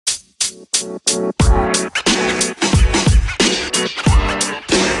Hello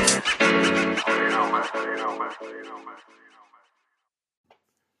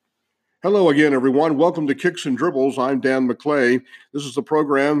again, everyone. Welcome to Kicks and Dribbles. I'm Dan McClay. This is the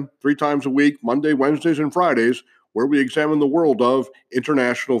program 3 times a week, Monday, Wednesdays, and Fridays, where we examine the world of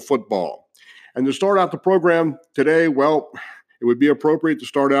international football. And to start out the program today, well, it would be appropriate to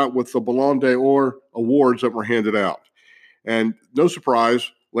start out with the Ballon d'Or awards that were handed out. And no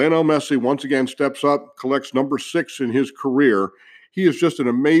surprise, Lionel Messi once again steps up, collects number 6 in his career. He is just an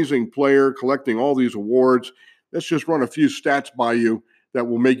amazing player, collecting all these awards. Let's just run a few stats by you that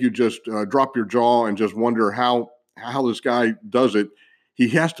will make you just drop your jaw and just wonder how this guy does it. He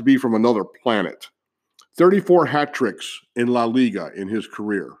has to be from another planet. 34 hat tricks in La Liga in his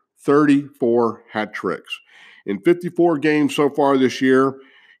career. 34 hat tricks. In 54 games so far this year,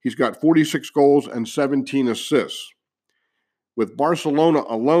 he's got 46 goals and 17 assists. With Barcelona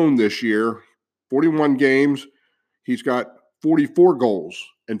alone this year, 41 games, he's got 44 goals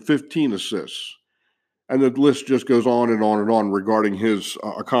and 15 assists. And the list just goes on and on and on regarding his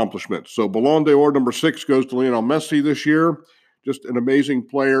accomplishments. So Ballon d'Or number 6 goes to Lionel Messi this year. Just an amazing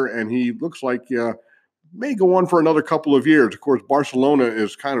player, and he looks like may go on for another couple of years. Of course, Barcelona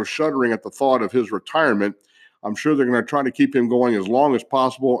is kind of shuddering at the thought of his retirement. I'm sure they're going to try to keep him going as long as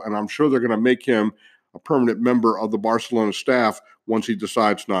possible, and I'm sure they're going to make him a permanent member of the Barcelona staff once he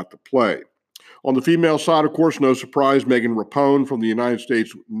decides not to play. On the female side, of course, no surprise, Megan Rapinoe from the United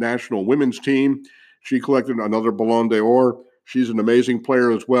States national women's team. She collected another Ballon d'Or. She's an amazing player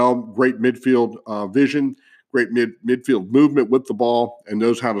as well. Great midfield vision, great midfield movement with the ball, and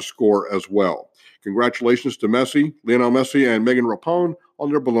knows how to score as well. Congratulations to Lionel Messi and Megan Rapinoe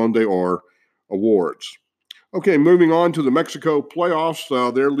on their Ballon d'Or awards. Okay, moving on to the Mexico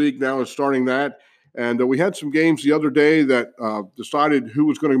playoffs. Their league now is starting that. And we had some games the other day that decided who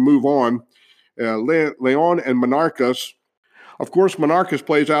was going to move on. Leon and Monarcas. Of course, Monarcas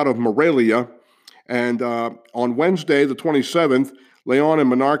plays out of Morelia. And on Wednesday, the 27th, Leon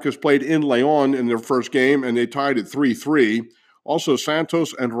and Monarcas played in Leon in their first game, and they tied at 3-3. Also,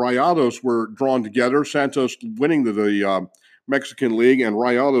 Santos and Rayados were drawn together, Santos winning the Mexican League, and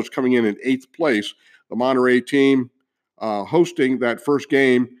Rayados coming in 8th place. The Monterrey team hosting that first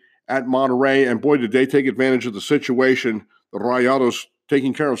game at Monterrey, and boy, did they take advantage of the situation. The Rayados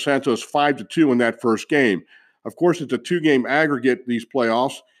taking care of Santos 5-2 in that first game. Of course, it's a 2-game aggregate, these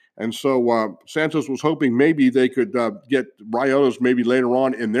playoffs. And so Santos was hoping maybe they could get Rayados maybe later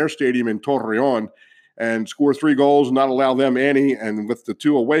on in their stadium in Torreon and score 3 goals and not allow them any. And with the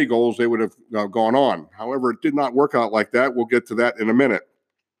 2 away goals, they would have gone on. However, it did not work out like that. We'll get to that in a minute.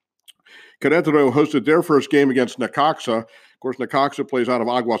 Querétaro hosted their first game against Necaxa. Of course, Necaxa plays out of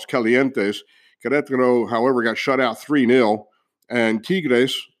Aguas Calientes. Querétaro, however, got shut out 3-0. And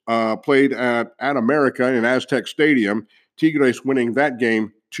Tigres played at America in Aztec Stadium. Tigres winning that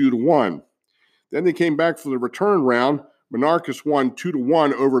game 2-1. Then they came back for the return round. Monarcas won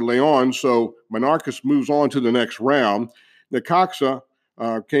 2-1 over Leon, so Monarcas moves on to the next round. Necaxa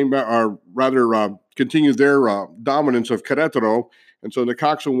came back, or rather continued their dominance of Querétaro, and so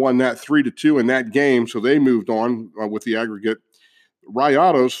Necaxa won that 3-2 in that game, so they moved on with the aggregate.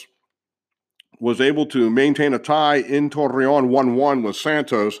 Rayados was able to maintain a tie in Torreon 1-1 with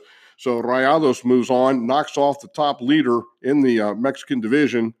Santos. So Rayados moves on, knocks off the top leader in the Mexican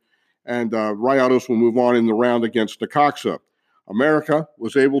division, and Rayados will move on in the round against Necaxa. America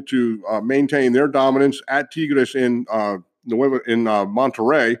was able to maintain their dominance at Tigres in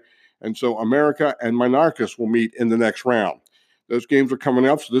Monterrey, and so America and Monarcas will meet in the next round. Those games are coming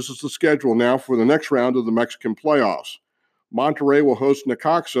up, so this is the schedule now for the next round of the Mexican playoffs. Monterrey will host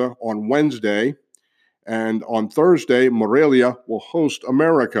Necaxa on Wednesday, and on Thursday, Morelia will host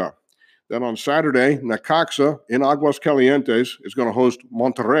America. Then on Saturday, Necaxa in Aguas Calientes is going to host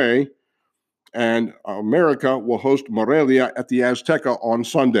Monterrey, and America will host Morelia at the Azteca on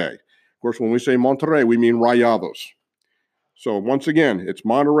Sunday. Of course, when we say Monterrey, we mean Rayados. So once again, it's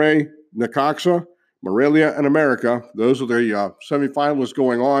Monterrey, Necaxa, Morelia, and America. Those are the semifinalists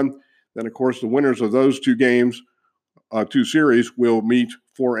going on. Then, of course, the winners of those 2 games, 2 series, will meet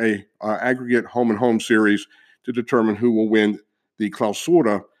for a aggregate home-and-home series to determine who will win the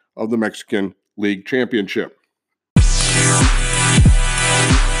Clausura of the Mexican League Championship.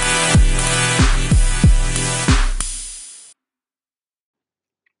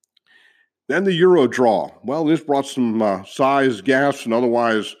 Then the Euro draw. Well, this brought some sighs, gasps, and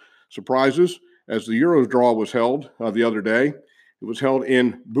otherwise surprises as the Euro draw was held the other day. It was held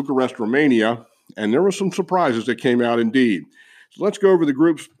in Bucharest, Romania, and there were some surprises that came out indeed. So let's go over the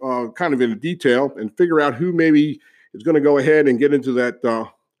groups kind of in detail and figure out who maybe is going to go ahead and get into that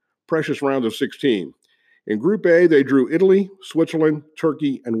precious round of 16. In Group A, they drew Italy, Switzerland,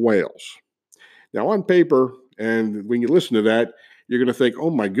 Turkey, and Wales. Now, on paper, and when you listen to that, you're going to think,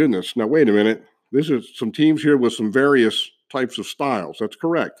 oh my goodness, now wait a minute. This is some teams here with some various types of styles. That's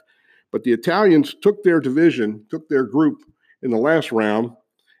correct. But the Italians took their division, took their group in the last round,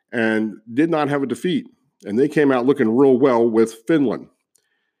 and did not have a defeat. And they came out looking real well with Finland.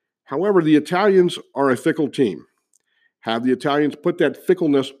 However, the Italians are a fickle team. Have the Italians put that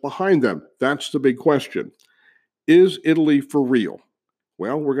fickleness behind them? That's the big question. Is Italy for real?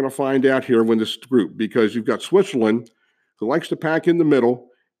 Well, we're going to find out here when this group, because you've got Switzerland, who likes to pack in the middle.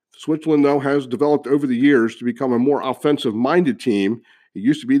 Switzerland, though, has developed over the years to become a more offensive-minded team. It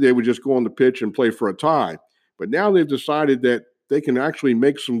used to be they would just go on the pitch and play for a tie. But now they've decided that they can actually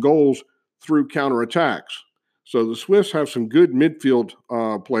make some goals through counterattacks. So the Swiss have some good midfield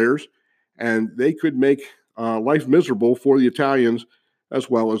players, and they could make life miserable for the Italians as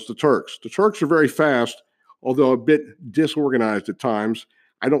well as the Turks. The Turks are very fast, although a bit disorganized at times.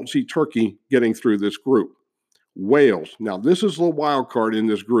 I don't see Turkey getting through this group. Wales. Now, this is the wild card in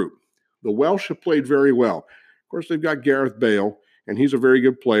this group. The Welsh have played very well. Of course, they've got Gareth Bale, and he's a very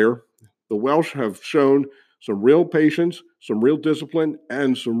good player. The Welsh have shown some real patience, some real discipline,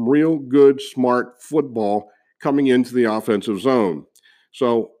 and some real good, smart football coming into the offensive zone.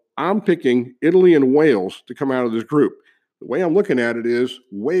 So I'm picking Italy and Wales to come out of this group. The way I'm looking at it is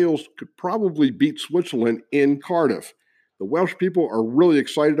Wales could probably beat Switzerland in Cardiff. The Welsh people are really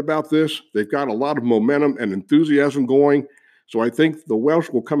excited about this. They've got a lot of momentum and enthusiasm going. So I think the Welsh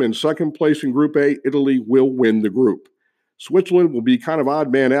will come in second place in Group A. Italy will win the group. Switzerland will be kind of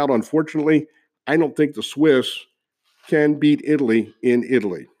odd man out, unfortunately. I don't think the Swiss can beat Italy in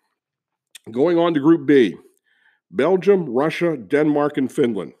Italy. Going on to Group B, Belgium, Russia, Denmark, and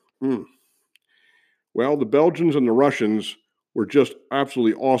Finland. Well, the Belgians and the Russians were just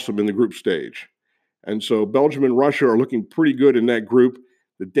absolutely awesome in the group stage. And so Belgium and Russia are looking pretty good in that group.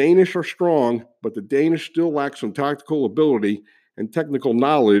 The Danish are strong, but the Danish still lack some tactical ability and technical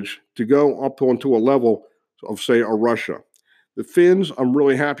knowledge to go up onto a level of, say, a Russia. The Finns, I'm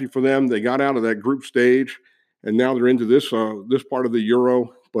really happy for them. They got out of that group stage, and now they're into this part of the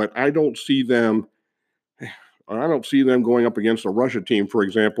Euro. But I don't see them going up against a Russia team, for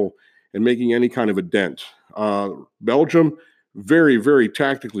example, and making any kind of a dent. Belgium, very, very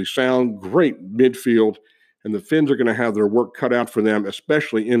tactically sound, great midfield, and the Finns are going to have their work cut out for them,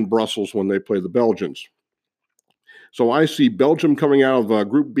 especially in Brussels when they play the Belgians. So I see Belgium coming out of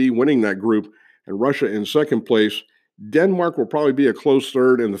Group B, winning that group, and Russia in second place. Denmark will probably be a close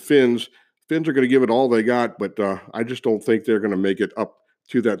third, and the Finns are going to give it all they got, but I just don't think they're going to make it up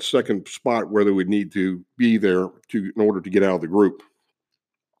to that second spot where they would need to be there in order to get out of the group.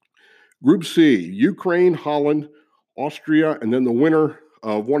 Group C, Ukraine, Holland, Austria, and then the winner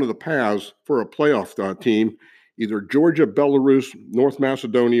of one of the paths for a playoff team, either Georgia, Belarus, North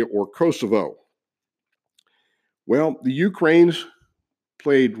Macedonia, or Kosovo. Well, the Ukrainians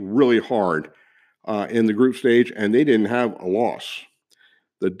played really hard in the group stage, and they didn't have a loss.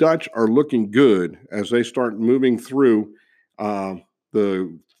 The Dutch are looking good as they start moving through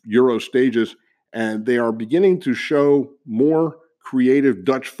the Euro stages, and they are beginning to show more creative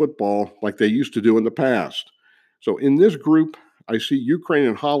Dutch football like they used to do in the past. So in this group, I see Ukraine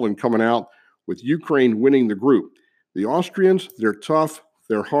and Holland coming out with Ukraine winning the group. The Austrians, they're tough,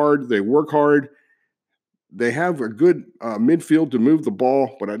 they're hard, they work hard. They have a good midfield to move the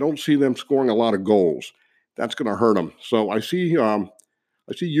ball, but I don't see them scoring a lot of goals. That's going to hurt them. So I see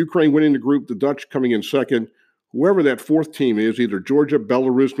Ukraine winning the group, the Dutch coming in second. Whoever that fourth team is, either Georgia,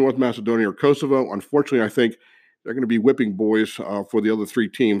 Belarus, North Macedonia, or Kosovo, unfortunately, I think they're going to be whipping boys for the other three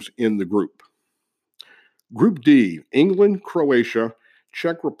teams in the group. Group D, England, Croatia,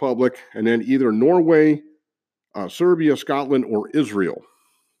 Czech Republic, and then either Norway, Serbia, Scotland, or Israel.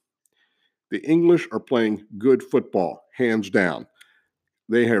 The English are playing good football, hands down.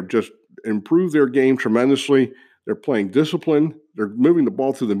 They have just improved their game tremendously. They're playing discipline. They're moving the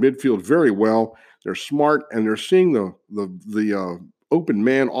ball through the midfield very well. They're smart, and they're seeing the open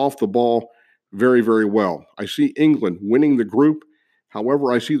man off the ball very, very well. I see England winning the group.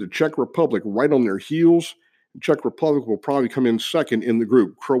 However, I see the Czech Republic right on their heels. The Czech Republic will probably come in second in the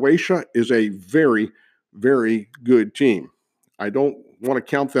group. Croatia is a very, very good team. I don't want to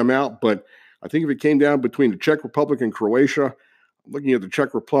count them out, but I think if it came down between the Czech Republic and Croatia, looking at the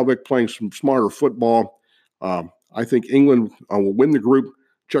Czech Republic playing some smarter football, I think England will win the group.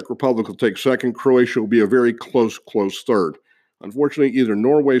 Czech Republic will take second. Croatia will be a very close third. Unfortunately, either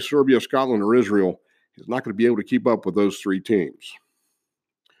Norway, Serbia, Scotland, or Israel is not going to be able to keep up with those three teams.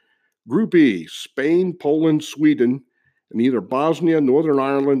 Group E, Spain, Poland, Sweden, in either Bosnia, Northern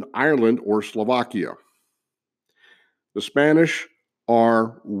Ireland, Ireland, or Slovakia. The Spanish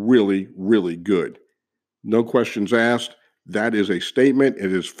are really, really good. No questions asked. That is a statement.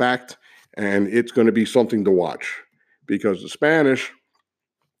 It is fact, and it's going to be something to watch because the Spanish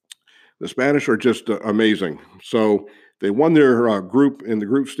are just amazing. So they won their group in the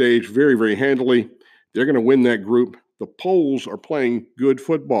group stage very, very handily. They're going to win that group. The Poles are playing good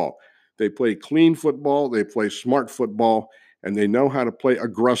football. They play clean football. They play smart football, and they know how to play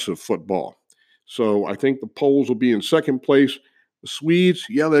aggressive football. So I think the Poles will be in second place. The Swedes,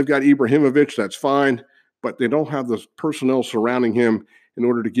 yeah, they've got Ibrahimovic. That's fine, but they don't have the personnel surrounding him in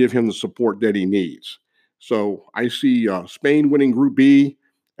order to give him the support that he needs. So I see Spain winning Group B,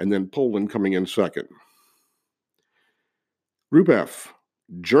 and then Poland coming in second. Group F,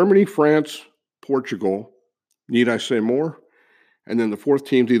 Germany, France, Portugal. Need I say more? And then the fourth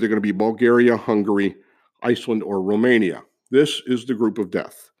team is either going to be Bulgaria, Hungary, Iceland, or Romania. This is the group of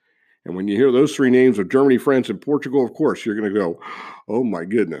death. And when you hear those three names of Germany, France, and Portugal, of course, you're going to go, oh my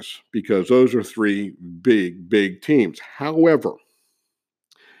goodness, because those are three big, big teams. However,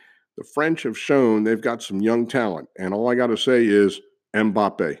 the French have shown they've got some young talent. And all I got to say is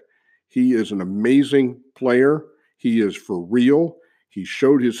Mbappe. He is an amazing player. He is for real. He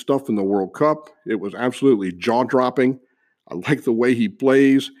showed his stuff in the World Cup. It was absolutely jaw-dropping. I like the way he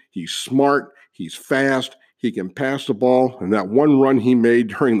plays. He's smart. He's fast. He can pass the ball. And that one run he made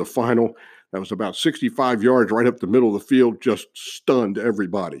during the final, that was about 65 yards right up the middle of the field, just stunned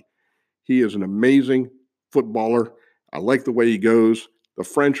everybody. He is an amazing footballer. I like the way he goes. The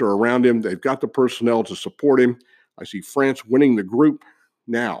French are around him. They've got the personnel to support him. I see France winning the group.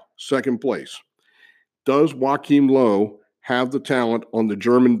 Now, second place. Does Joachim Low have the talent on the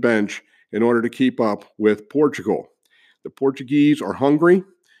German bench in order to keep up with Portugal? The Portuguese are hungry.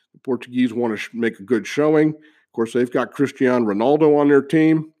 The Portuguese want to make a good showing. Of course, they've got Cristiano Ronaldo on their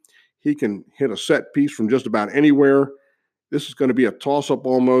team. He can hit a set piece from just about anywhere. This is going to be a toss-up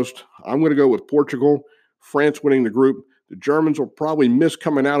almost. I'm going to go with Portugal. France winning the group. The Germans will probably miss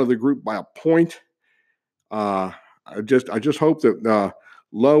coming out of the group by a point. I just hope that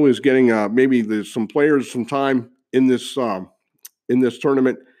Lowe is getting maybe some players some time in this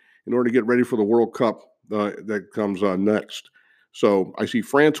tournament in order to get ready for the World Cup that comes next. So I see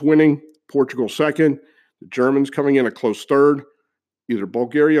France winning, Portugal second, the Germans coming in a close third. Either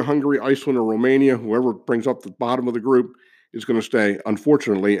Bulgaria, Hungary, Iceland, or Romania, whoever brings up the bottom of the group, is going to stay,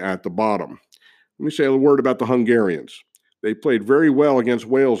 unfortunately, at the bottom. Let me say a word about the Hungarians. They played very well against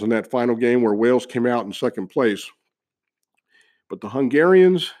Wales in that final game where Wales came out in second place. But the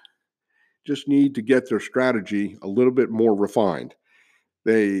Hungarians just need to get their strategy a little bit more refined.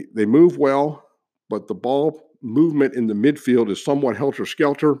 They move well, but the ball movement in the midfield is somewhat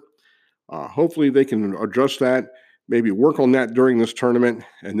helter-skelter. Hopefully they can adjust that, maybe work on that during this tournament,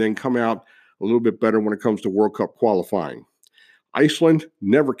 and then come out a little bit better when it comes to World Cup qualifying. Iceland,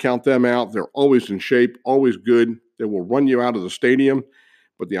 never count them out. They're always in shape, always good. They will run you out of the stadium.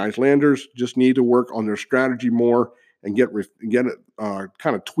 But the Icelanders just need to work on their strategy more and get it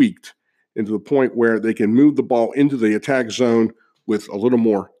kind of tweaked into the point where they can move the ball into the attack zone with a little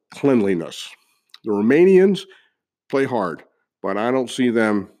more cleanliness. The Romanians play hard, but I don't see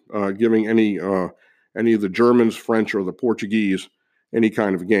them giving any of the Germans, French, or the Portuguese any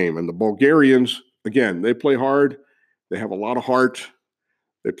kind of game. And the Bulgarians, again, they play hard. They have a lot of heart.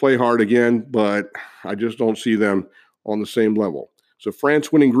 They play hard again, but I just don't see them on the same level. So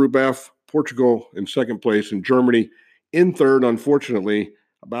France winning Group F, Portugal in second place, and Germany in third, unfortunately,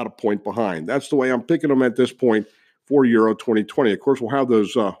 about a point behind. That's the way I'm picking them at this point for Euro 2020. Of course, we'll have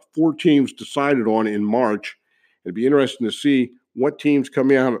those 4 teams decided on in March. It'd be interesting to see what teams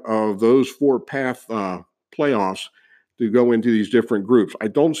come out of those 4 path playoffs to go into these different groups. I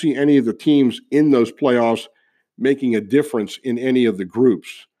don't see any of the teams in those playoffs making a difference in any of the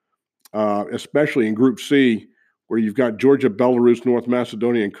groups, especially in Group C, where you've got Georgia, Belarus, North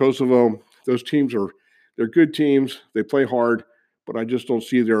Macedonia, and Kosovo. Those teams they're good teams. They play hard, but I just don't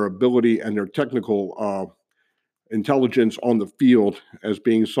see their ability and their technical intelligence on the field as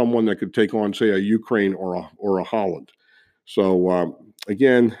being someone that could take on, say, a Ukraine or a Holland. So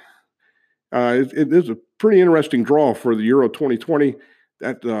again, it is a pretty interesting draw for the Euro 2020.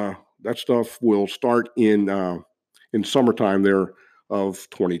 That stuff will start in summertime there of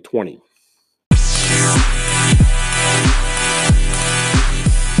 2020.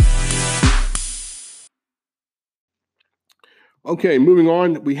 Okay, moving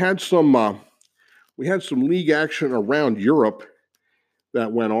on. We had some league action around Europe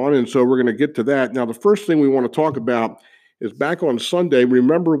that went on, and so we're going to get to that. Now, the first thing we want to talk about is back on Sunday.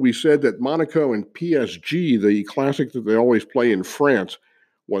 Remember, we said that Monaco and PSG, the classic that they always play in France,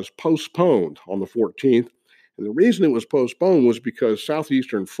 was postponed on the 14th. And the reason it was postponed was because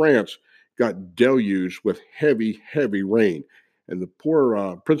southeastern France got deluged with heavy, heavy rain. And the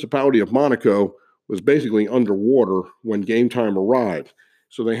poor Principality of Monaco was basically underwater when game time arrived.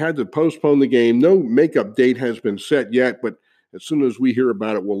 So they had to postpone the game. No makeup date has been set yet, but as soon as we hear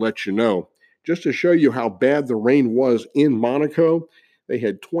about it, we'll let you know. Just to show you how bad the rain was in Monaco, they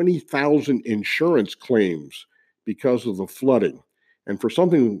had 20,000 insurance claims because of the flooding. And for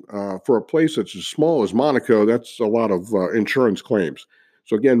for a place that's as small as Monaco, that's a lot of insurance claims.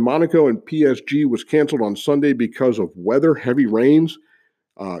 So again, Monaco and PSG was canceled on Sunday because of weather, heavy rains.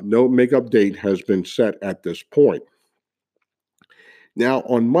 No makeup date has been set at this point. Now,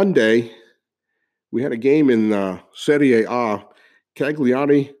 on Monday, we had a game in Serie A.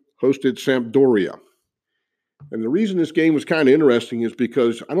 Cagliari hosted Sampdoria. And the reason this game was kind of interesting is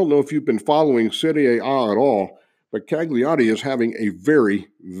because I don't know if you've been following Serie A at all, but Cagliari is having a very,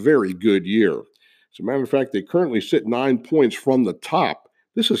 very good year. As a matter of fact, they currently sit 9 points from the top.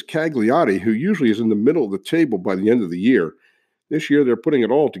 This is Cagliari, who usually is in the middle of the table by the end of the year. This year, they're putting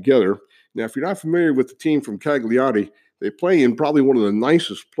it all together. Now, if you're not familiar with the team from Cagliari, they play in probably one of the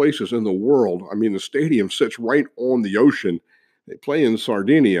nicest places in the world. I mean, the stadium sits right on the ocean. They play in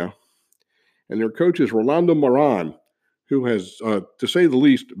Sardinia. And their coach is Rolando Maran, who has, to say the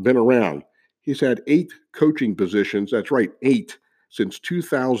least, been around. He's had 8 coaching positions. That's right, 8 since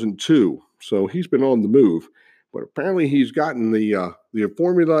 2002. So he's been on the move. But apparently he's gotten the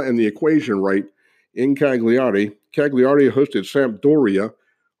formula and the equation right in Cagliari. Cagliari hosted Sampdoria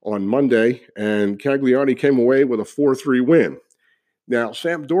on Monday, and Cagliari came away with a 4-3 win. Now,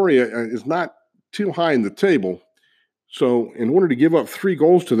 Sampdoria is not too high in the table. So in order to give up 3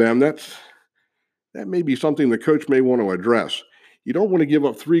 goals to them, that may be something the coach may want to address. You don't want to give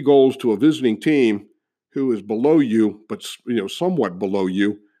up 3 goals to a visiting team who is below you, but somewhat below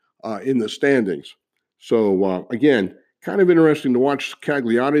you in the standings. So again, kind of interesting to watch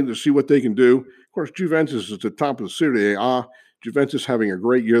Cagliari to see what they can do. Of course, Juventus is at the top of the Serie A. Juventus having a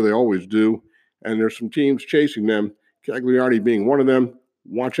great year, they always do. And there's some teams chasing them, Cagliari being one of them.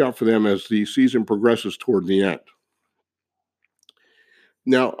 Watch out for them as the season progresses toward the end.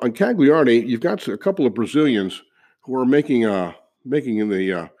 Now, on Cagliari, you've got a couple of Brazilians who are making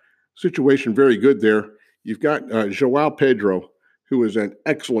the situation very good there. You've got João Pedro, who is an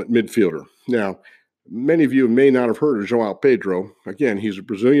excellent midfielder. Now, many of you may not have heard of João Pedro. Again, he's a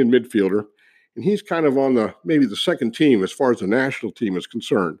Brazilian midfielder, and he's kind of on maybe the second team as far as the national team is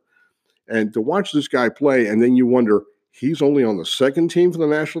concerned. And to watch this guy play, and then you wonder, he's only on the second team for the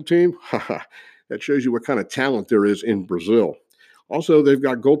national team? That shows you what kind of talent there is in Brazil. Also, they've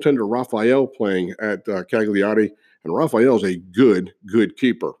got goaltender Rafael playing at Cagliari, and Rafael is a good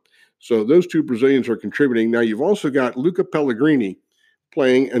keeper. So those 2 Brazilians are contributing. Now, you've also got Luca Pellegrini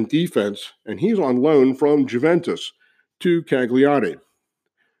playing in defense, and he's on loan from Juventus to Cagliari.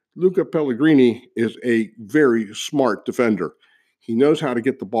 Luca Pellegrini is a very smart defender. He knows how to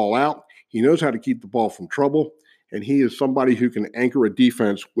get the ball out. He knows how to keep the ball from trouble, and he is somebody who can anchor a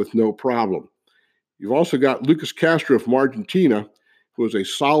defense with no problem. You've also got Lucas Castro from Argentina, who is a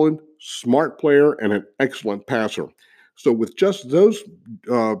solid, smart player and an excellent passer. So with just those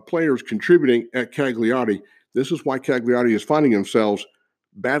players contributing at Cagliari, this is why Cagliari is finding themselves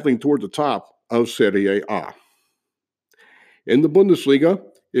battling toward the top of Serie A. In the Bundesliga,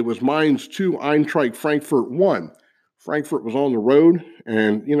 it was Mainz 2, Eintracht Frankfurt 1. Frankfurt was on the road,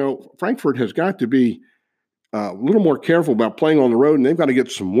 and, Frankfurt has got to be a little more careful about playing on the road, and they've got to get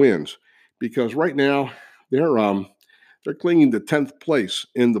some wins because right now they're clinging to 10th place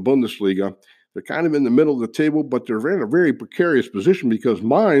in the Bundesliga. They're kind of in the middle of the table, but they're in a very precarious position because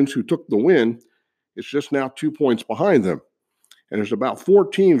Mainz, who took the win, is just now 2 points behind them. And there's about 4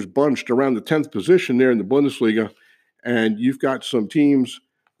 teams bunched around the 10th position there in the Bundesliga, and you've got some teams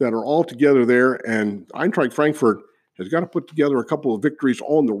that are all together there, and Eintracht Frankfurt has got to put together a couple of victories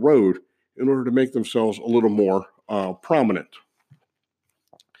on the road in order to make themselves a little more prominent.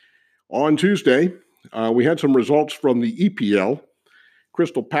 On Tuesday, we had some results from the EPL.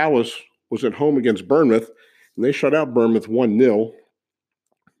 Crystal Palace was at home against Bournemouth, and they shut out Bournemouth 1-0.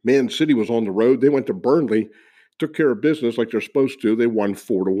 Man City was on the road. They went to Burnley, took care of business like they're supposed to. They won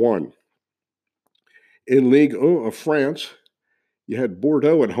 4-1. In Ligue 1 of France, you had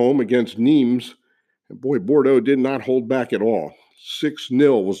Bordeaux at home against Nimes. And boy, Bordeaux did not hold back at all.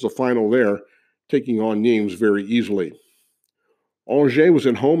 6-0 was the final there, taking on Nimes very easily. Angers was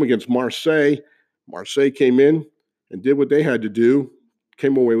at home against Marseille. Marseille came in and did what they had to do,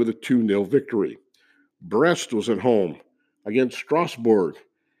 came away with a 2-0 victory. Brest was at home against Strasbourg.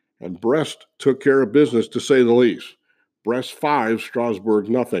 And Brest took care of business, to say the least. Brest 5, Strasbourg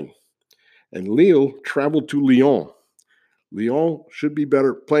nothing. And Lille traveled to Lyon. Lyon should be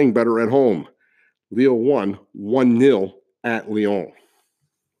playing better at home. Lille won 1-0 at Lyon.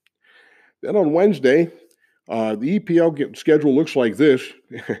 Then on Wednesday, the EPL schedule looks like this.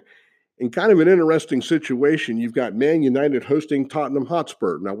 In kind of an interesting situation, you've got Man United hosting Tottenham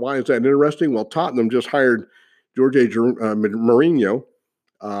Hotspur. Now, why is that interesting? Well, Tottenham just hired Jorge Mourinho,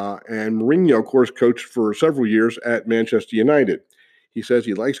 and Mourinho, of course, coached for several years at Manchester United. He says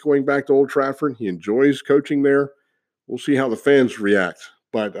he likes going back to Old Trafford. He enjoys coaching there. We'll see how the fans react.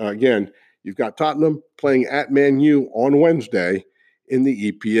 But again, you've got Tottenham playing at Man U on Wednesday in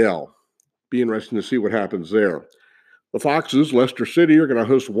the EPL. Be interesting to see what happens there. The Foxes, Leicester City, are going to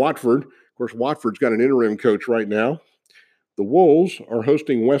host Watford. Of course, Watford's got an interim coach right now. The Wolves are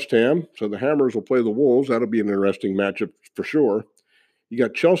hosting West Ham, so the Hammers will play the Wolves. That'll be an interesting matchup for sure. You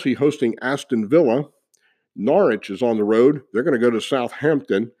got Chelsea hosting Aston Villa. Norwich is on the road. They're going to go to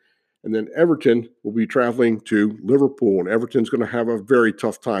Southampton. And then Everton will be traveling to Liverpool. And Everton's going to have a very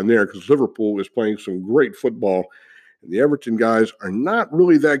tough time there because Liverpool is playing some great football. And the Everton guys are not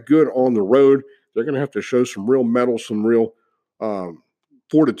really that good on the road. They're going to have to show some real mettle, some real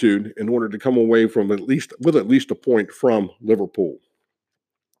fortitude in order to come away with at least a point from Liverpool.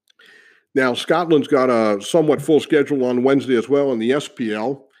 Now, Scotland's got a somewhat full schedule on Wednesday as well in the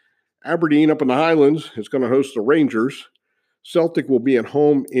SPL. Aberdeen up in the Highlands is going to host the Rangers. Celtic will be at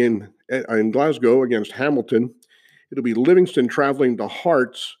home in Glasgow against Hamilton. It'll be Livingston traveling to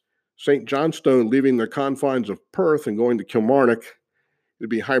Hearts. St. Johnstone leaving the confines of Perth and going to Kilmarnock. It'll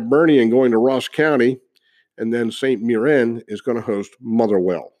be Hibernian going to Ross County. And then St. Mirren is going to host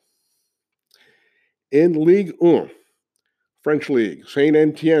Motherwell. In Ligue 1, French League, Saint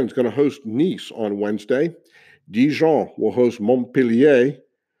Etienne is going to host Nice on Wednesday. Dijon will host Montpellier.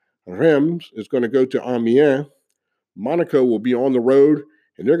 Reims is going to go to Amiens. Monaco will be on the road,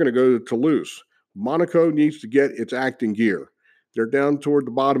 and they're going to go to Toulouse. Monaco needs to get its act in gear. They're down toward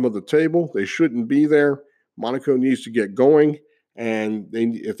the bottom of the table. They shouldn't be there. Monaco needs to get going, and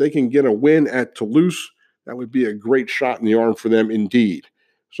if they can get a win at Toulouse, that would be a great shot in the arm for them indeed.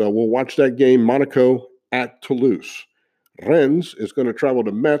 So we'll watch that game, Monaco at Toulouse. Rennes is going to travel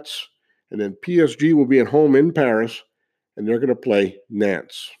to Metz, and then PSG will be at home in Paris, and they're going to play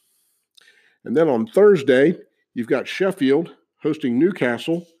Nantes. And then on Thursday, you've got Sheffield hosting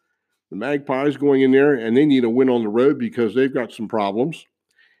Newcastle. The Magpies going in there, and they need a win on the road because they've got some problems.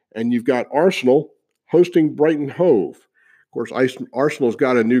 And you've got Arsenal hosting Brighton Hove. Of course, Arsenal's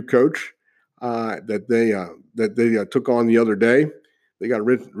got a new coach that they took on the other day. They got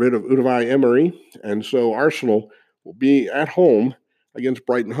rid of Unai Emery, and so Arsenal will be at home against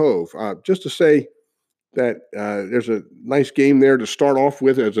Brighton Hove. Just to say that there's a nice game there to start off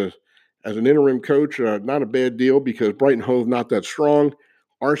with as an interim coach. Not a bad deal because Brighton Hove not that strong.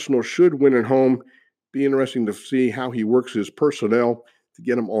 Arsenal should win at home. Be interesting to see how he works his personnel to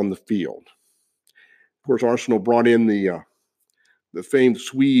get them on the field. Of course, Arsenal brought in the famed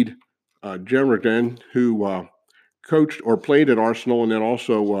Swede Jermaden, who coached or played at Arsenal and then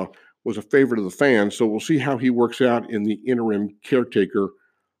also was a favorite of the fans. So we'll see how he works out in the interim caretaker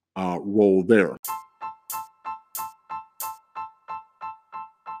role there.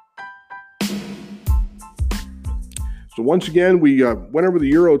 So once again, we went over the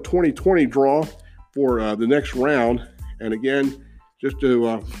Euro 2020 draw for the next round. And again, just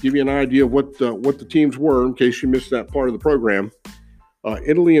to give you an idea of what the teams were, in case you missed that part of the program,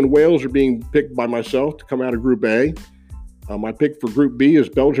 Italy and Wales are being picked by myself to come out of Group A. My pick for Group B is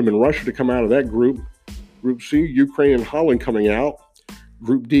Belgium and Russia to come out of that group. Group C, Ukraine and Holland coming out.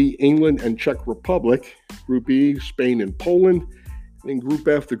 Group D, England and Czech Republic. Group E, Spain and Poland. In Group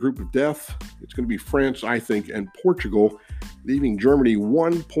F, the group of death, it's going to be France, I think, and Portugal, leaving Germany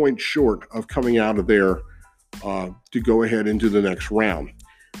 1 point short of coming out of there to go ahead into the next round.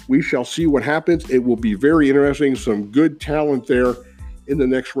 We shall see what happens. It will be very interesting. Some good talent there in the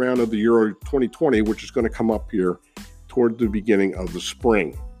next round of the Euro 2020, which is going to come up here toward the beginning of the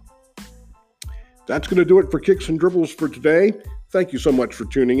spring. That's going to do it for Kicks and Dribbles for today. Thank you so much for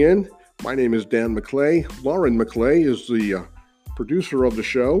tuning in. My name is Dan McClay. Lauren McClay is the producer of the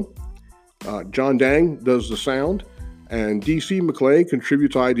show. John Dang does the sound, and DC McClay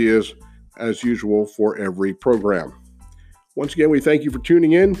contributes ideas as usual for every program. Once again, we thank you for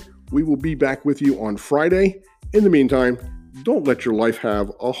tuning in. We will be back with you on Friday. In the meantime, don't let your life have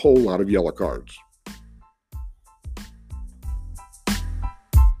a whole lot of yellow cards.